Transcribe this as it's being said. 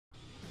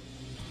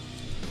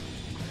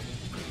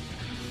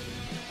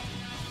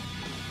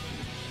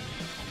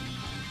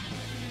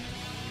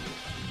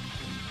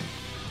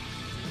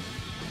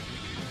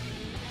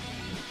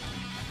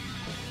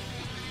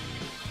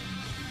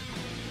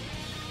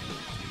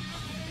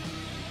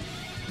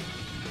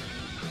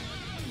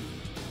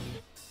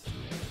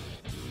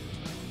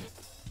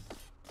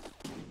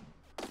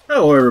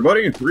Hello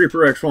everybody, Reaper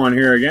X1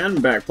 here again,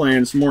 back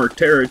playing some more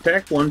Terra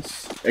Tech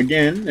once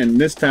again, and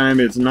this time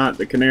it's not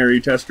the Canary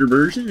tester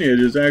version, it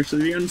is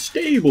actually the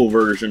unstable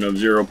version of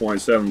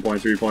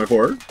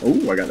 0.7.3.4.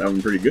 Oh, I got that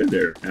one pretty good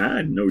there.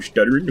 No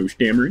stuttering, no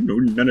stammering, no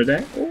none of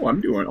that. Oh,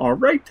 I'm doing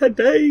alright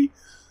today.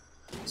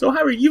 So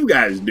how are you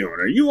guys doing?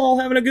 Are you all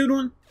having a good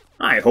one?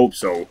 I hope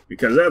so,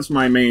 because that's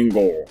my main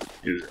goal,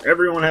 is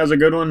everyone has a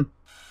good one,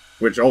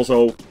 which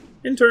also,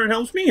 in turn,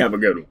 helps me have a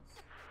good one.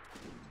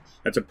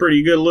 That's a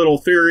pretty good little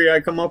theory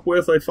I come up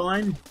with, I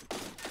find.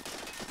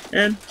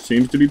 And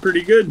seems to be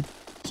pretty good.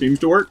 Seems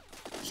to work.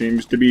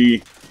 Seems to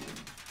be,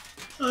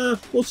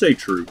 we'll say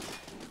true.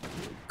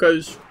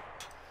 Because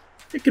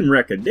it can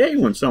wreck a day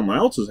when someone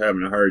else is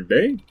having a hard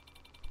day.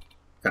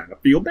 Kind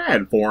of feel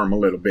bad for them a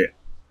little bit.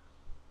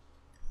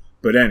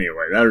 But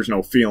anyway, there's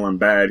no feeling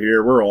bad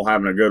here. We're all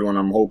having a good one,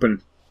 I'm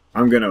hoping.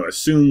 I'm going to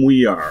assume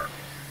we are.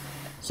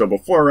 So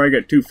before I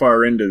get too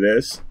far into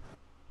this,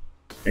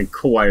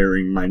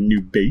 acquiring my new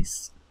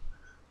base,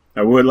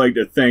 I would like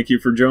to thank you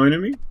for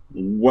joining me.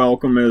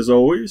 Welcome as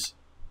always.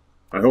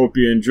 I hope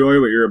you enjoy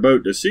what you're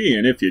about to see,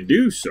 and if you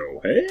do so,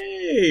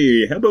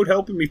 hey, how about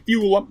helping me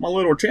fuel up my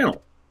little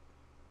channel?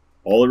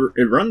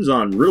 It runs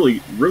on really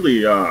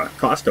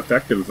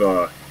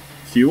cost-effective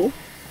fuel.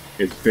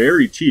 It's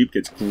very cheap,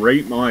 gets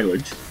great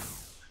mileage,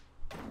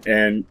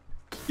 and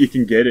you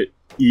can get it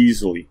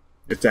easily.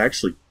 It's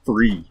actually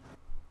free.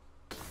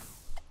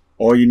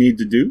 All you need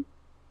to do,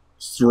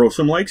 throw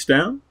some likes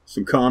down,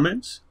 some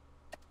comments,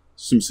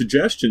 some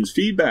suggestions,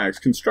 feedbacks,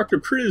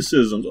 constructive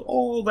criticisms.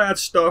 All that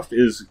stuff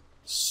is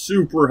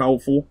super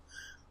helpful,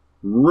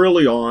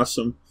 really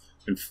awesome,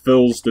 and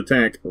fills the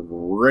tank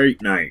right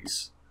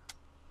nice.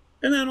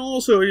 And then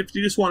also, if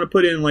you just want to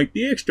put in like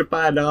the extra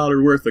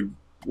 $5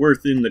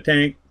 worth in the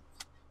tank,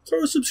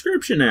 throw a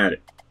subscription at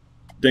it.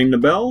 Ding the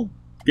bell,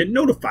 get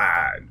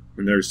notified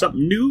when there's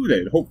something new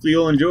that hopefully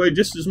you'll enjoy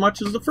just as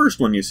much as the first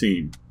one you've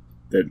seen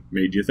that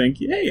made you think,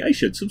 hey, I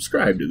should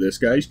subscribe to this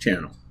guy's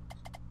channel.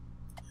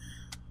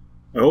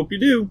 I hope you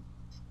do,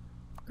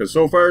 because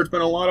so far it's been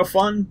a lot of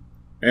fun,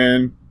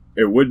 and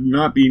it would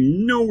not be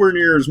nowhere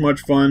near as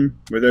much fun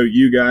without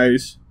you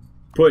guys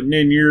putting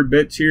in your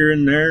bits here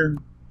and there,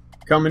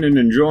 coming and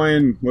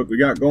enjoying what we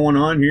got going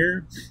on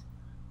here,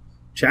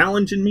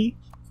 challenging me,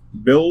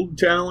 build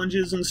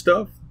challenges and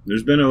stuff.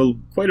 There's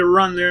been quite a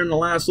run there in the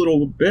last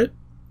little bit.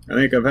 I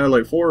think I've had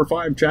like 4 or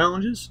 5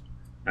 challenges.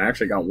 I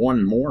actually got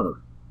one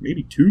more.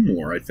 Maybe 2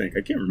 more, I think.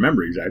 I can't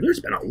remember exactly. There's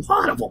been a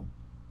lot of them.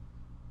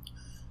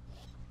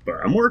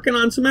 But I'm working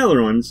on some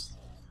other ones.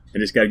 I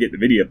just got to get the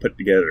video put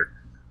together.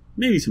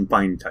 Maybe some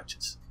fine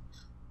touches.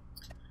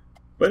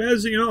 But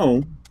as you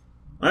know,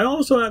 I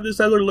also have this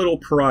other little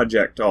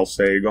project, I'll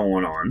say,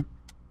 going on,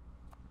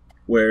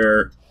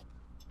 where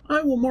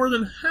I will more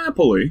than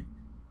happily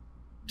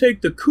take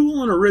the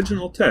cool and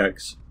original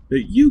techs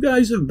that you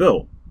guys have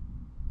built,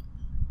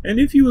 and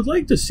if you would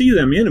like to see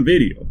them in a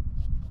video,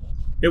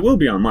 it will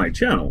be on my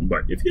channel,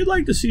 but if you'd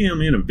like to see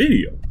them in a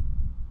video,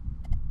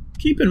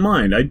 keep in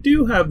mind I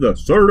do have the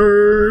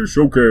Saturday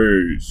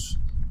Showcase,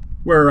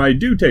 where I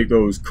do take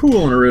those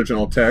cool and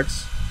original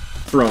techs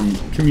from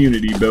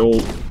community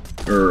build,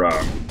 or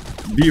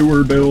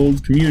viewer builds,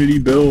 community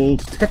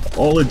builds,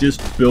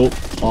 technologist built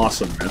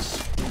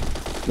awesomeness.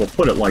 We'll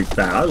put it like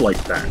that. I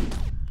like that.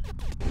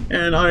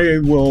 And I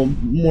will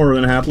more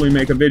than happily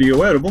make a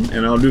video out of them,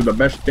 and I'll do the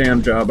best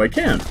damn job I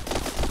can.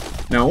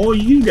 Now all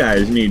you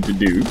guys need to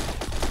do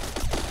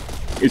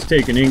is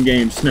take an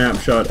in-game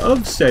snapshot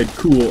of said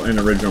cool and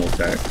original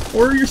tech,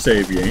 or your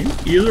save game.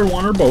 Either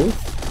one or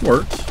both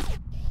works.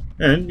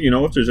 And, you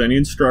know, if there's any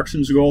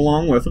instructions to go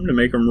along with them to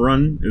make them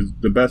run as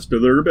the best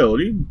of their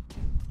ability,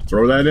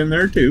 throw that in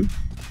there too.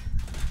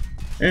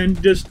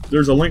 And just,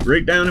 there's a link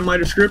right down in my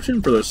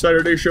description for the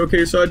Saturday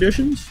Showcase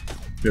auditions.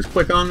 Just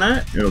click on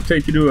that. It'll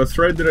take you to a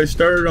thread that I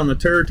started on the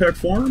Terra Tech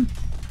forum.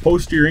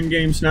 Post your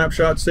in-game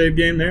snapshot save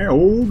game there.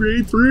 Oh,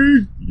 grade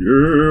 3!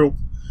 Yeah!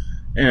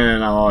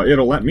 And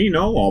it'll let me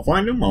know. I'll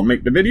find them. I'll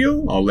make the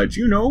video. I'll let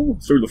you know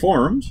through the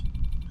forums.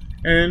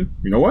 And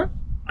you know what?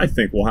 I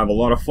think we'll have a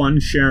lot of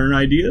fun sharing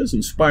ideas,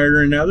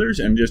 inspiring others,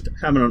 and just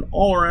having an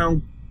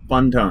all-around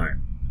fun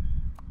time.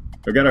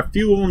 I've got a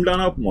few of them done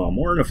up. Well,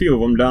 more than a few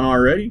of them done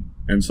already.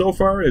 And so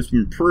far, it's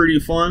been pretty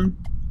fun.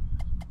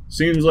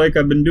 Seems like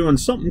I've been doing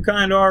something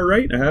kind of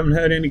alright. I haven't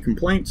had any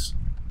complaints.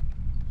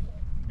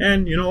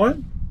 And you know what?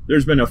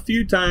 There's been a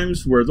few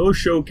times where those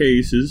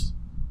showcases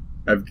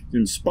have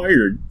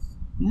inspired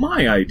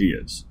my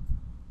ideas,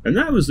 and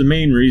that was the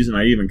main reason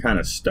I even kind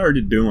of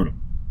started doing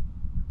them,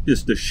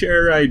 just to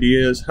share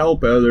ideas,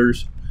 help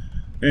others,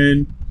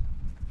 and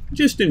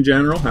just in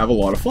general have a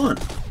lot of fun.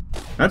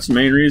 That's the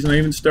main reason I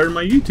even started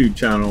my YouTube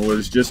channel,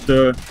 was just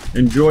to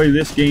enjoy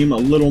this game a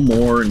little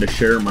more and to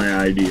share my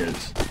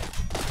ideas,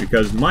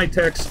 because my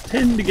techs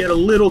tend to get a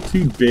little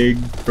too big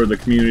for the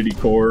community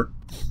core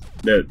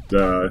that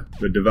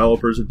the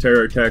developers of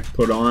Terra Tech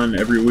put on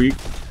every week.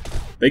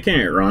 They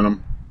can't run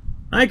them.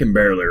 I can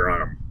barely run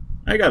them.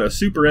 I gotta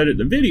super edit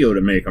the video to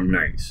make them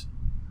nice.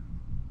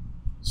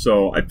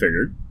 So I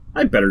figured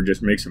I'd better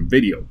just make some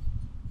video.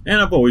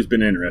 and I've always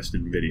been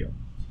interested in video.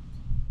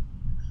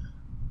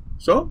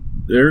 So,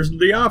 there's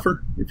the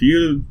offer. If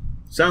you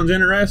sounds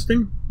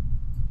interesting,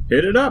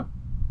 hit it up.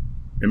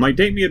 It might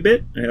take me a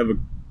bit. I have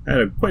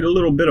had quite a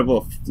little bit of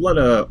a flood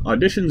of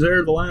auditions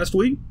there the last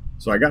week,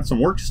 so I got some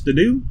works to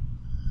do.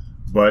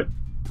 But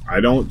I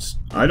don't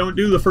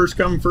do the first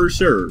come first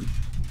serve.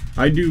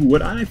 I do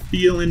what I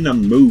feel in the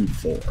mood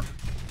for.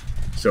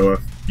 So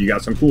if you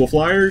got some cool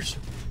flyers,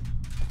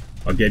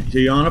 I'll get to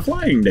you on a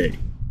flying day.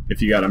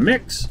 If you got a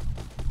mix,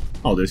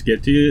 I'll just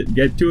get to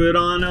it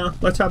on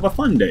let's have a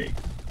fun day.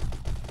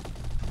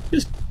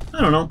 Just,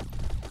 I don't know.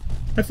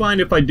 I find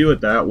if I do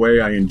it that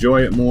way, I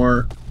enjoy it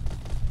more,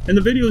 and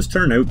the videos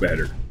turn out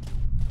better.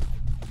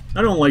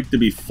 I don't like to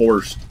be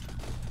forced,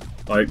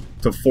 like,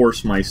 to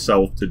force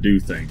myself to do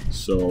things,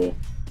 so,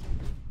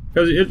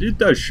 because it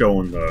does show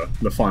in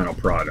the final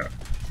product.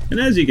 And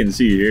as you can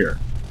see here,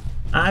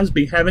 I's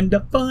be having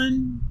the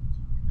fun,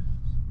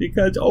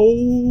 because,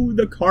 oh,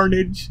 the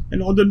carnage,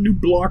 and all the new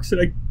blocks that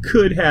I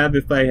could have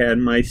if I had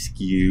my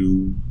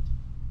skew.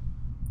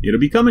 It'll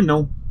be coming,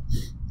 though.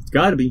 It's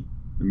gotta be.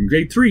 I'm in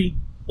grade 3.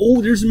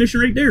 Oh, there's a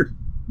mission right there.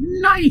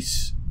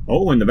 Nice!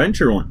 Oh, and the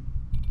venture one.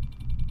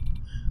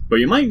 But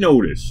you might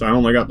notice I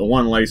only got the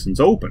one license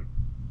open.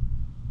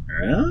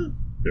 Yeah,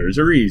 there's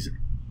a reason.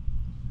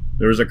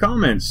 There was a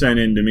comment sent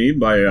in to me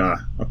by a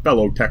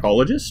fellow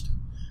techologist,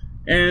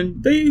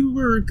 and they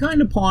were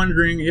kind of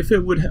pondering if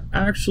it would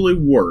actually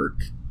work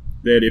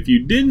that if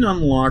you didn't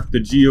unlock the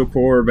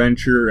Geocore,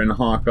 Venture, and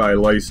Hawkeye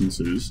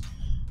licenses,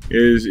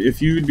 is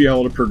if you'd be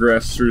able to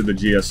progress through the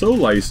GSO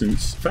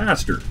license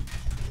faster.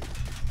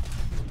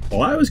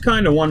 Well, I was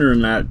kind of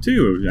wondering that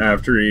too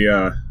after he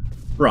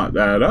brought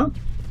that up,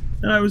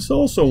 and I was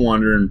also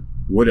wondering,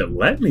 would it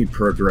let me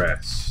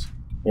progress?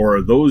 Or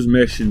are those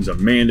missions a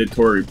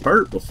mandatory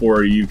part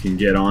before you can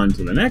get on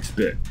to the next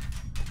bit?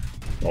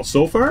 Well,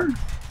 so far,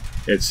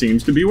 it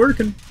seems to be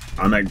working.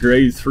 I'm at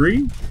grade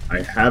 3,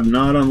 I have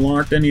not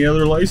unlocked any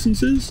other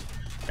licenses,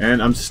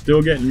 and I'm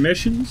still getting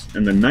missions,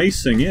 and the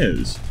nice thing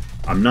is,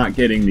 I'm not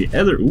getting the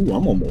other... Ooh,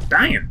 I'm almost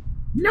dying!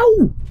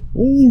 No!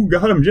 Ooh,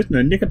 got him just in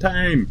the nick of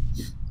time!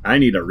 I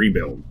need a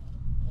rebuild.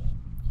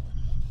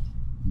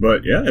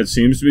 But yeah, it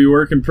seems to be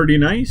working pretty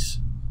nice.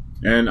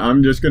 And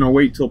I'm just going to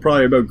wait till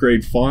probably about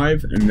grade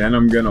 5, and then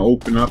I'm going to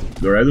open up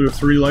the other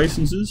 3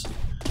 licenses.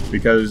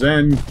 Because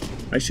then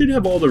I should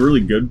have all the really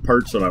good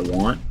parts that I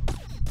want.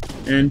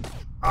 And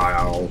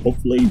I'll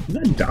hopefully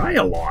not die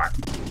a lot.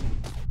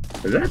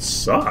 Because that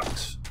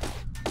sucks.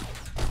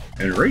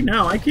 And right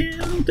now, I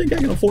don't think I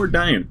can afford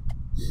dying.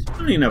 I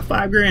don't even have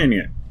 5 grand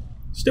yet.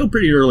 Still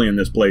pretty early in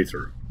this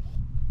playthrough.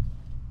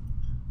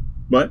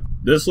 But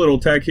this little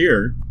tech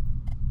here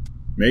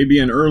may be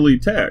an early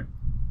tech,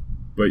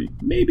 but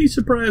may be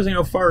surprising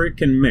how far it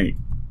can make.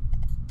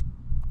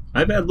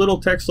 I've had little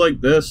techs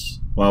like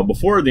this, well,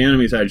 before the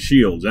enemies had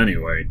shields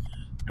anyway,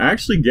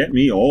 actually get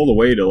me all the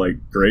way to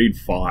like grade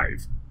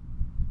 5.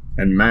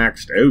 And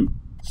maxed out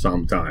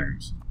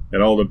sometimes. It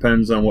all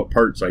depends on what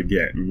parts I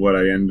get and what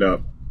I end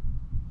up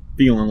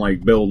feeling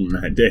like building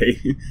that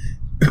day.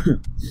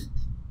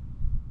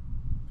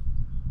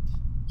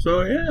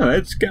 So yeah,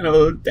 it's kind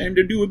of time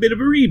to do a bit of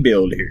a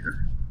rebuild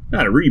here.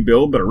 Not a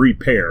rebuild, but a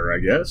repair, I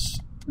guess.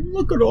 And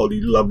look at all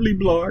these lovely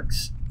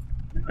blocks.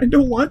 I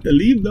don't want to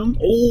leave them.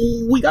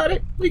 Oh, we got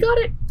it! We got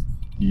it!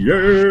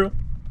 Yeah!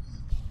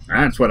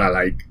 That's what I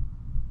like.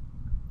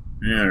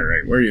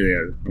 Alright, where are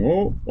you there?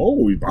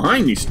 Oh, he's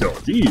behind me still.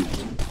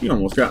 Jeez. He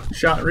almost got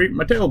shot right in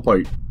my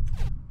tailpipe.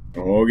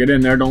 Oh, get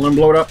in there. Don't let him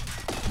blow it up.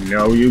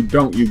 No, you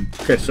don't. You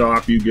piss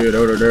off. You get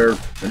out of there.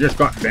 I just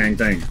got the dang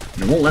thing.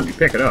 And it won't let me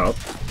pick it up.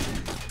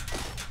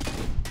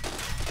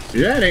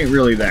 See, that ain't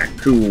really that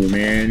cool,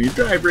 man. You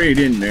drive right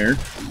in there.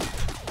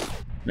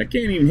 And I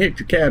can't even hit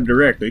your cab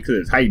directly because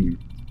it's hiding.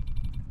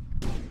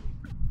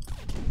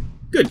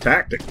 Good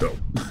tactic, though.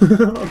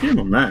 I'll give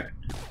him that.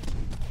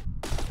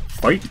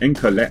 Fight and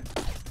collect.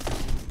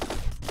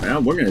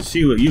 Well, we're going to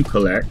see what you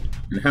collect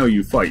and how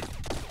you fight.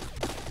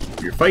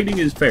 Your fighting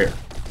is fair.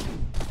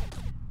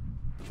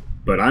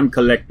 But I'm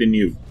collecting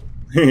you.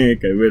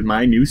 With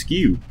my new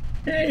skew.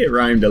 Hey, it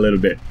rhymed a little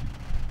bit.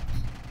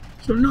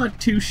 So not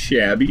too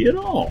shabby at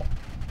all.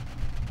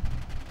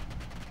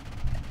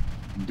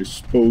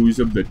 Dispose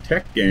of the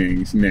tech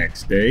gangs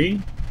next, eh?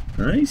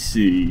 I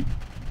see.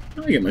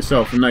 I'll get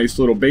myself a nice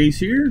little base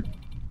here.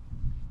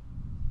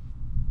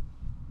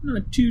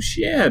 Not too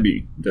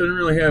shabby. Doesn't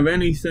really have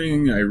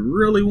anything I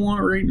really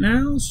want right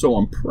now, so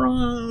I'm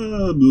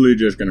probably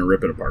just going to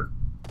rip it apart.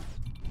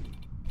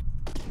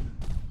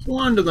 So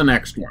on to the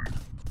next one.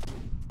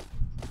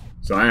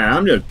 So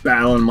I'm just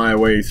battling my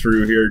way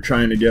through here,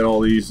 trying to get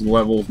all these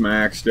levels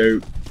maxed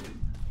out.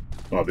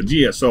 Well, the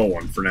GSO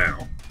one for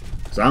now.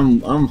 So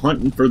I'm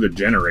hunting for the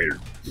generator.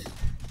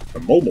 The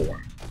mobile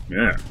one.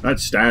 Yeah, that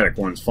static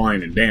one's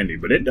fine and dandy,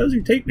 but it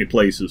doesn't take me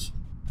places.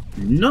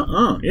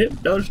 Nuh-uh,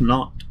 it does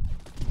not.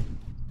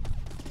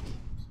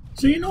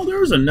 So, you know, there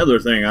was another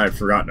thing I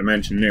forgot to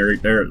mention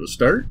right there at the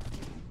start.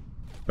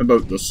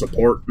 About the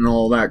support and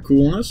all that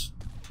coolness.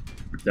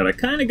 That I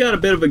kind of got a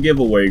bit of a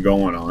giveaway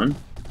going on.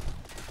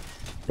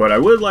 But I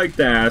would like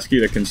to ask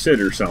you to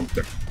consider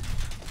something.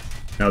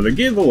 Now the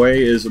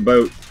giveaway is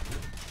about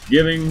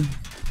giving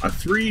a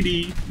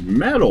 3D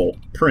metal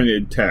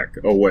printed tech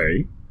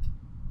away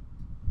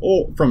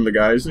from the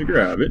guys that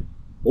grab it,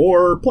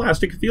 or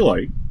plastic if you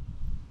like.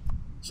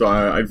 So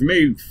I've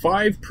made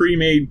 5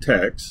 pre-made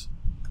techs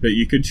that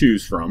you could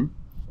choose from,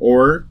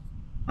 or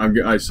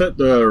I set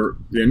the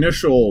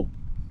initial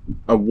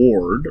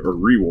award or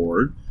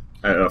reward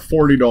at a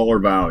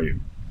 $40 value.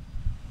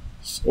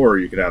 Or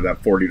you could have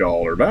that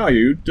 $40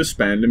 value to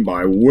spend and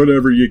buy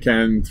whatever you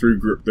can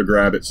through the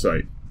Grab It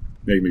site.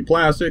 They can be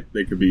plastic,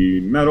 they could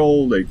be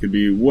metal, they could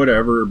be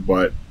whatever,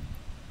 but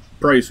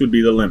price would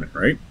be the limit,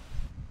 right?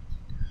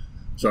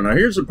 So now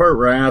here's the part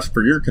where I ask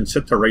for your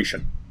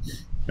consideration.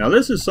 Now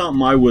this is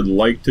something I would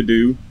like to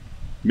do,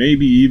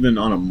 maybe even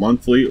on a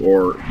monthly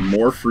or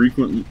more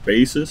frequent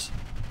basis.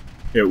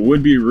 It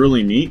would be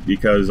really neat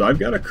because I've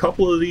got a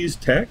couple of these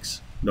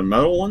techs, the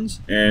metal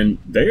ones, and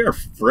they are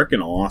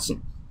freaking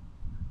awesome.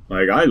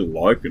 Like, I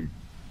like them.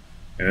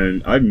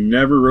 And I've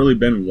never really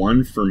been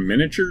one for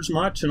miniatures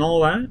much and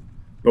all that.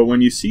 But when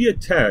you see a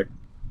tech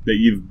that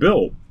you've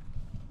built,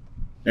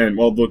 and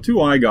well, the 2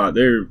 I got,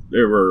 they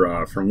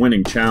were from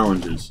winning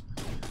challenges.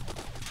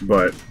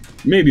 But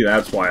maybe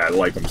that's why I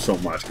like them so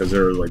much, because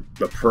they're like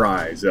the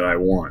prize that I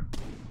want.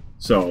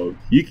 So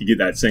you could get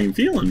that same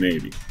feeling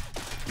maybe.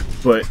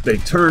 But they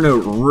turn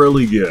out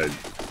really good.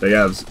 They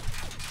have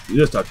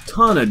just a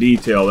ton of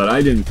detail that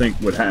I didn't think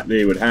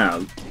they would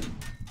have.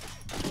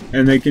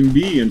 And they can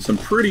be in some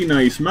pretty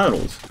nice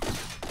metals.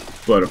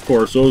 But of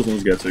course those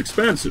ones get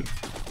expensive.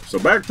 So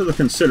back to the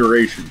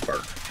consideration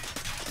part.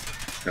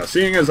 Now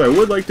seeing as I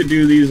would like to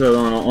do these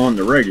on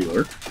the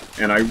regular,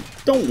 and I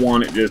don't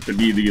want it just to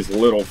be these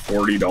little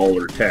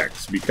 $40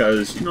 techs,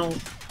 because, you know,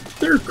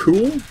 they're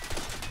cool,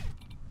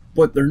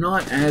 but they're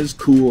not as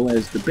cool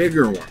as the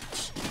bigger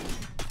ones.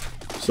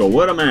 So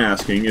what I'm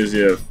asking is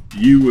if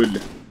you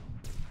would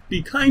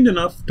be kind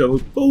enough to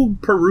go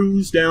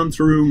peruse down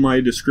through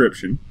my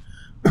description.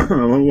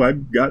 Oh,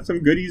 I've got some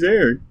goodies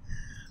there.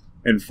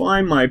 And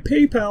find my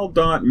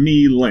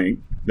paypal.me link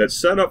that's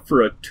set up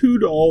for a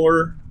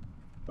 $2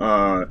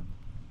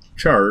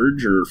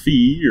 charge or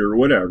fee or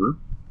whatever.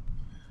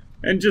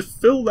 And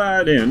just fill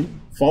that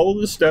in. Follow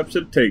the steps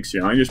it takes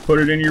you. I just put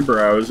it in your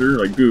browser,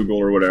 like Google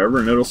or whatever,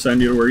 and it'll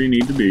send you to where you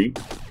need to be.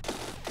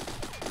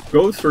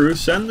 Go through,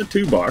 send the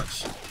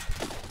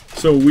 $2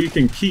 so we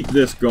can keep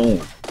this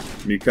going.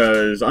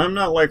 Because I'm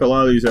not like a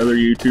lot of these other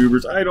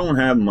YouTubers. I don't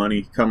have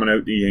money coming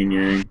out the yin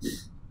yang.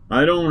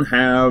 I don't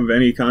have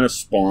any kind of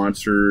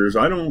sponsors.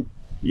 I don't,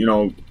 you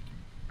know,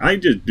 I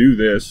just do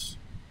this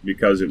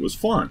because it was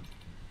fun.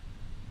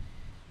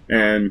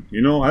 And,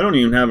 you know, I don't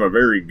even have a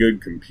very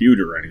good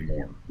computer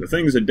anymore. The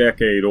thing's a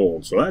decade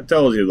old, so that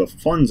tells you the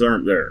funds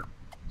aren't there.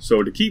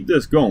 So to keep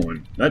this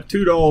going, that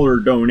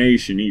 $2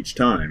 donation each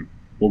time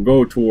will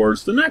go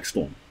towards the next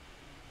one.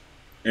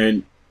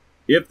 And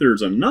if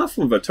there's enough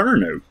of a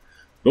turnout,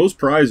 those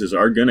prizes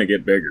are going to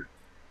get bigger.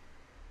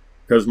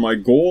 Because my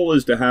goal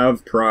is to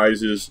have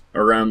prizes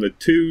around the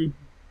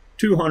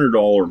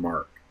 $200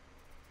 mark.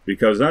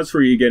 Because that's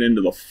where you get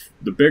into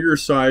the bigger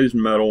sized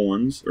metal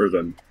ones, or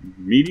the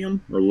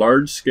medium or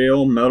large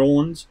scale metal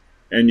ones,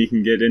 and you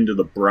can get into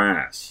the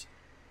brass.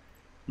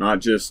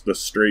 Not just the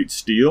straight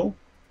steel,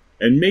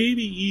 and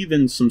maybe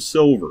even some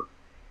silver.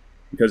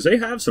 Because they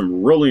have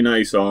some really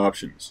nice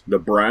options. The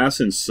brass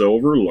and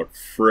silver look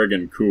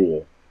friggin'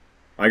 cool.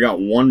 I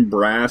got one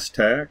brass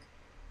tack,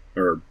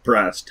 or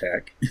brass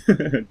tack,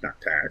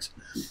 not tacks,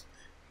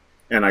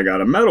 and I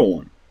got a metal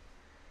one.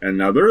 And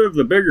now they're of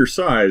the bigger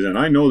size, and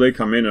I know they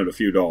come in at a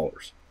few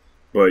dollars.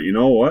 But you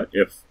know what?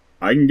 If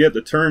I can get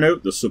the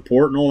turnout, the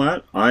support and all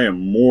that, I am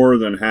more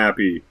than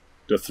happy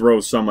to throw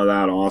some of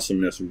that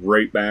awesomeness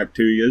right back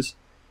to yous.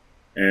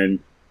 And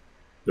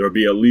there'll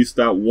be at least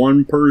that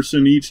one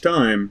person each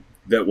time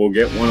that will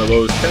get one of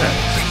those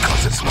tags.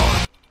 Because it's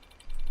mine.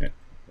 Yeah,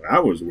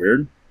 that was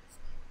weird.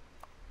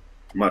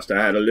 Must have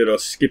had a little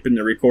skip in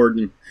the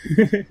recording.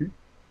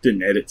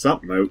 Didn't edit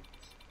something out.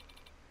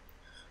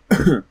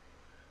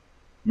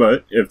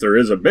 But if there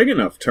is a big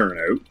enough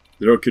turnout,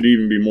 there could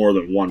even be more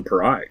than one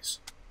prize.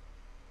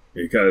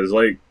 Because,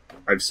 like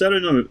I've said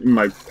it in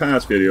my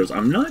past videos,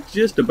 I'm not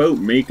just about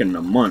making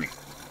the money.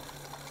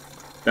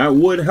 That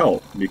would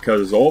help,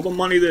 because all the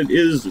money that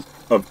is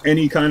of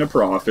any kind of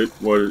profit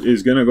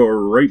is going to go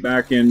right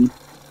back in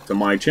to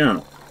my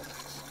channel.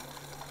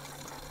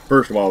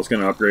 First of all, it's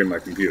going to upgrade my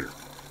computer.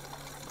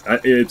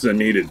 It's a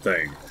needed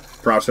thing.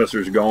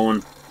 Processor's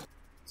going.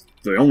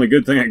 The only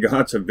good thing I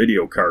got's a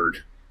video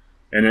card.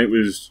 And it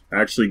was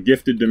actually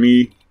gifted to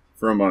me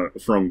from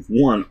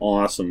one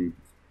awesome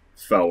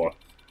fella.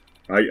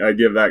 I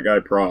give that guy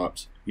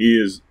props.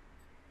 He's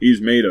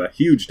made a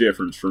huge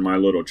difference for my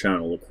little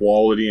channel. The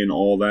quality and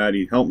all that.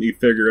 He helped me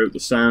figure out the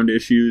sound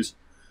issues.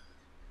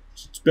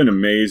 It's been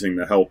amazing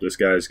the help this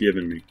guy's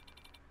given me.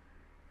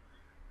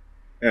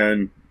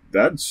 And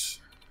it's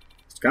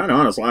kind of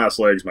on its last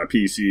legs, my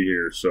PC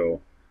here,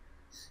 so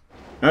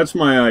that's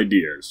my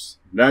ideas.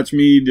 That's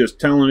me just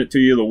telling it to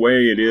you the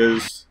way it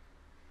is.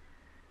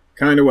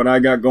 kind of what I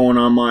got going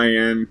on my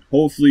end.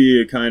 Hopefully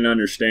you kind of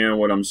understand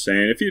what I'm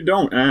saying. If you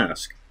don't,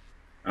 ask.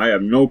 I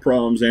have no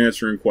problems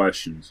answering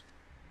questions.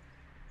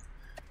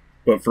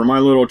 But for my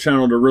little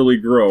channel to really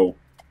grow,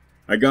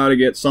 I got to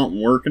get something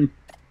working.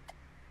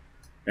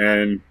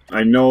 And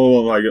I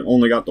know I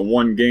only got the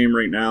one game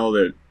right now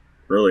that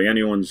really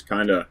anyone's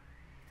kind of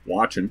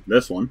watching,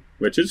 this one,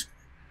 which is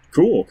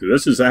cool, because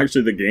this is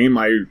actually the game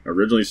I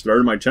originally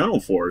started my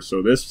channel for,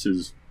 so this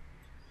has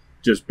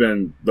just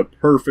been the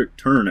perfect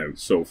turnout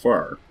so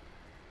far.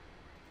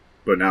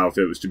 But now if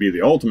it was to be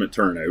the ultimate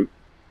turnout,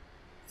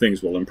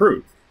 things will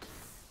improve.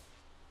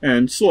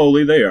 And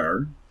slowly they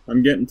are.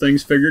 I'm getting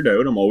things figured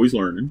out, I'm always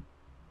learning.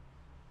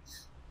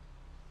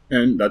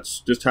 And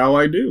that's just how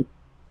I do.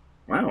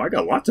 Wow, I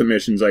got lots of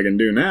missions I can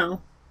do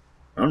now.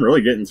 I'm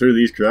really getting through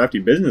these Crafty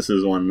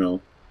businesses one,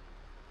 though.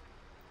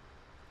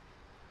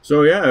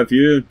 So yeah, if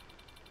you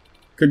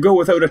could go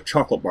without a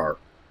chocolate bar,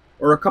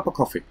 or a cup of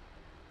coffee,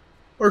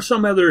 or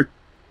some other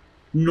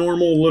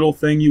normal little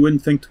thing you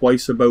wouldn't think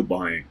twice about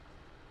buying,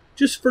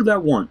 just for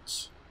that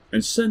once,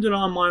 and send it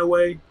on my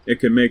way, it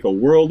could make a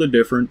world of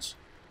difference,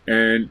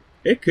 and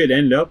it could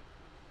end up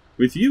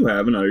with you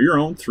having your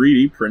own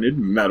 3D printed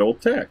metal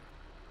tech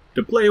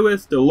to play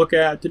with, to look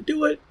at, to do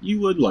what you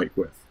would like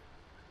with.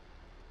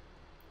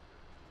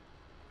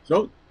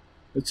 So,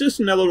 it's just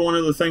another one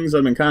of the things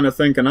I've been kind of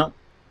thinking up,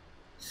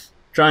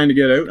 trying to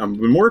get out. I've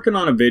been working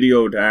on a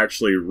video to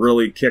actually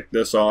really kick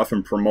this off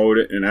and promote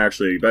it and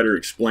actually better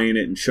explain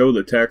it and show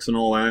the text and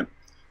all that.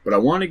 But I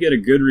want to get a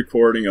good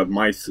recording of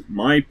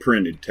my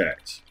printed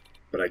text.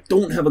 But I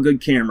don't have a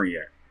good camera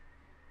yet.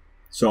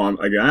 So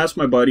I asked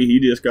my buddy, he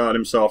just got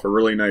himself a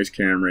really nice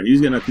camera.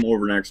 He's going to come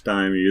over next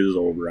time. He is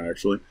over,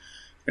 actually.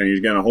 And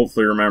he's going to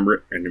hopefully remember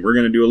it. And we're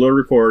going to do a little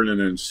recording. And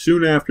then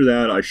soon after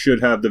that, I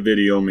should have the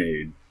video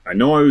made. I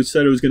know I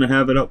said I was going to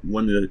have it up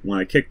when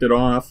I kicked it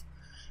off.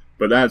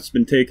 But that's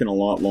been taking a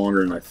lot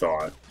longer than I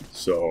thought.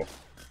 So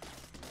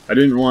I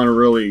didn't want to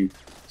really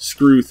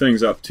screw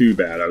things up too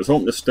bad. I was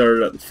hoping to start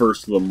it at the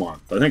first of the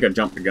month. I think I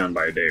jumped the gun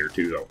by a day or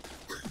two, though.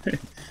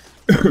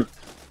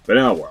 But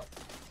oh well.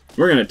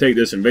 We're going to take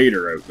this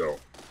invader out, though.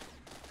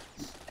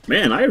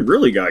 Man, I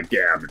really got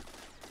gabbed.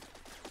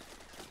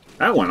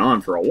 That went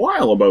on for a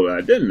while about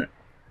that, didn't it?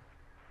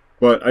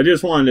 But I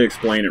just wanted to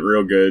explain it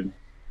real good.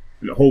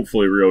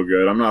 Hopefully real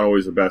good. I'm not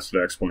always the best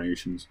at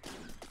explanations.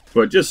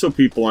 But just so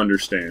people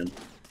understand.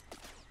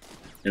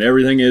 And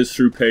everything is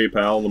through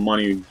PayPal, the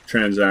money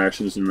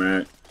transactions and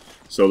that.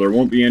 So there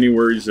won't be any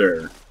worries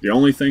there. The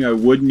only thing I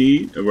would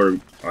need,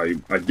 or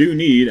I do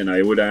need, and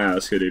I would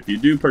ask that if you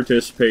do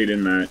participate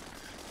in that,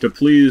 to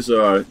please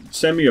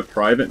send me a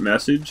private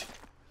message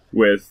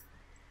with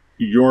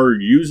your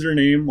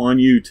username on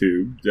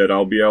YouTube that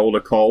I'll be able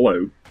to call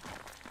out,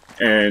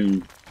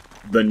 and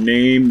the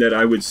name that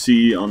I would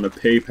see on the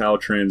PayPal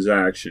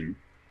transaction,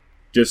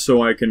 just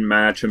so I can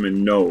match them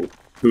and know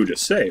who to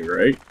say,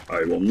 right?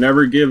 I will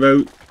never give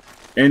out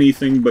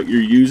anything but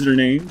your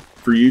username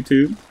for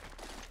YouTube.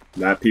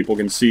 That people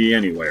can see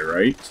anyway,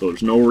 right? So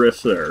there's no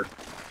risk there.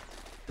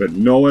 But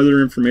no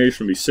other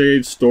information will be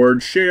saved,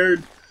 stored,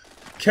 shared,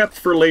 kept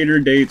for later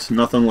dates,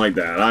 nothing like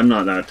that. I'm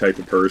not that type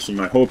of person.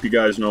 I hope you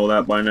guys know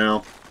that by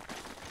now.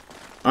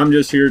 I'm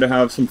just here to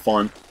have some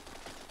fun.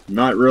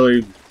 Not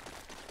really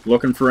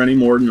looking for any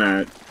more than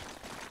that.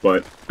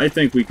 But I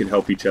think we could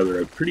help each other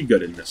out pretty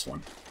good in this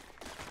one.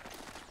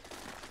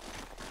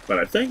 But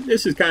I think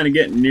this is kind of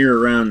getting near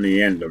around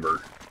the end of her.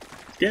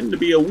 It's getting to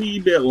be a wee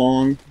bit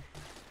long.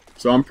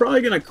 So I'm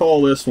probably going to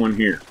call this one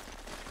here.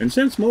 And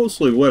since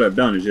mostly what I've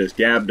done is just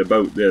gabbed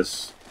about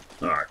this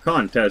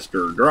contest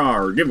or draw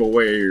or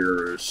giveaway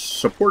or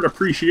support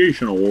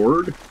appreciation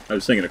award, I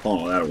was thinking of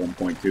calling that at one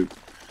point too,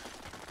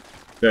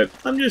 that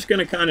I'm just going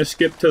to kind of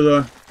skip to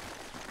the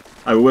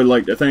I would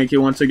like to thank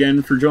you once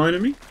again for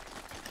joining me.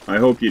 I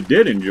hope you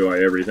did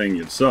enjoy everything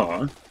you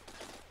saw.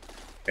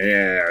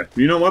 Yeah,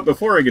 you know what,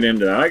 before I get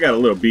into that, I got a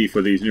little beef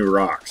with these new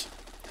rocks.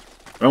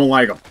 I don't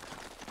like them.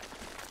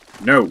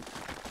 No.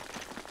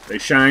 They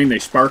shine, they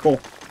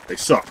sparkle, they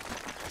suck.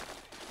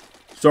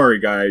 Sorry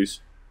guys.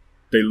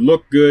 They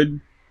look good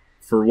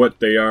for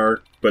what they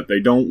are, but they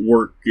don't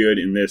work good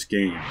in this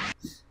game.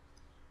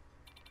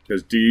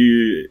 Because do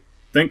you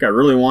think I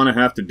really want to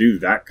have to do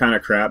that kind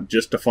of crap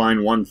just to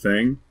find one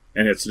thing?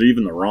 And it's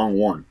even the wrong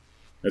one.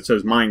 It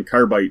says mine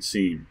carbide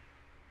seam.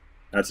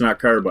 That's not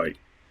carbide.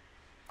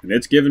 And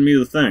it's giving me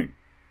the thing.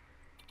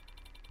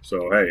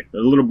 So hey,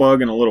 there's a little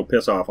bug and a little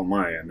piss off on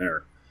my end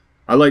there.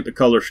 I like the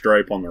color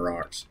stripe on the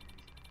rocks.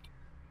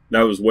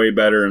 That was way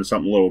better and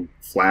something a little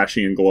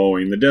flashy and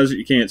glowing. In the desert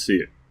you can't see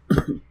it.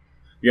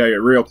 You gotta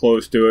get real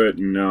close to it,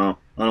 and no,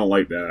 I don't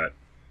like that.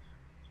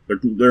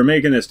 They're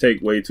making this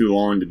take way too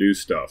long to do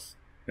stuff,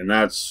 and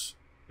it's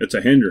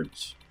a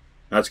hindrance.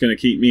 That's going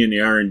to keep me in the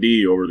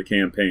R&D over the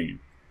campaign,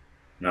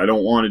 and I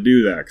don't want to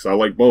do that because I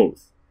like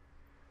both.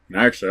 And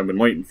actually, I've been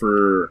waiting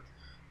for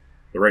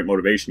the right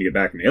motivation to get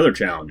back in the other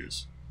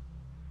challenges.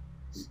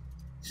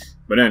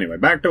 But anyway,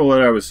 back to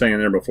what I was saying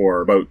there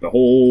before about the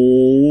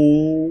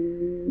whole.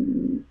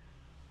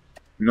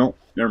 No,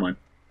 never mind.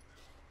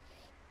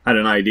 had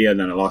an idea and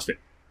then I lost it.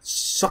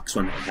 Sucks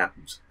when that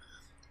happens.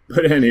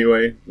 But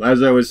anyway,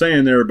 as I was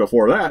saying there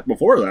before that,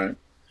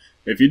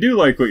 if you do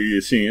like what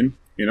you're seeing,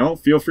 you know,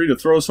 feel free to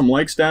throw some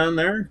likes down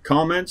there,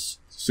 comments,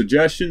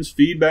 suggestions,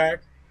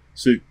 feedback,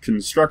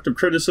 constructive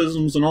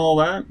criticisms and all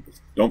that.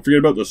 Don't forget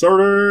about the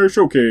Saturday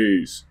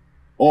Showcase.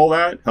 All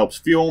that helps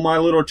fuel my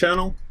little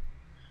channel.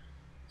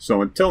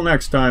 So until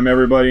next time,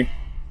 everybody,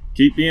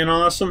 keep being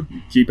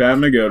awesome, keep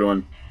having a good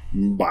one.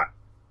 Bye.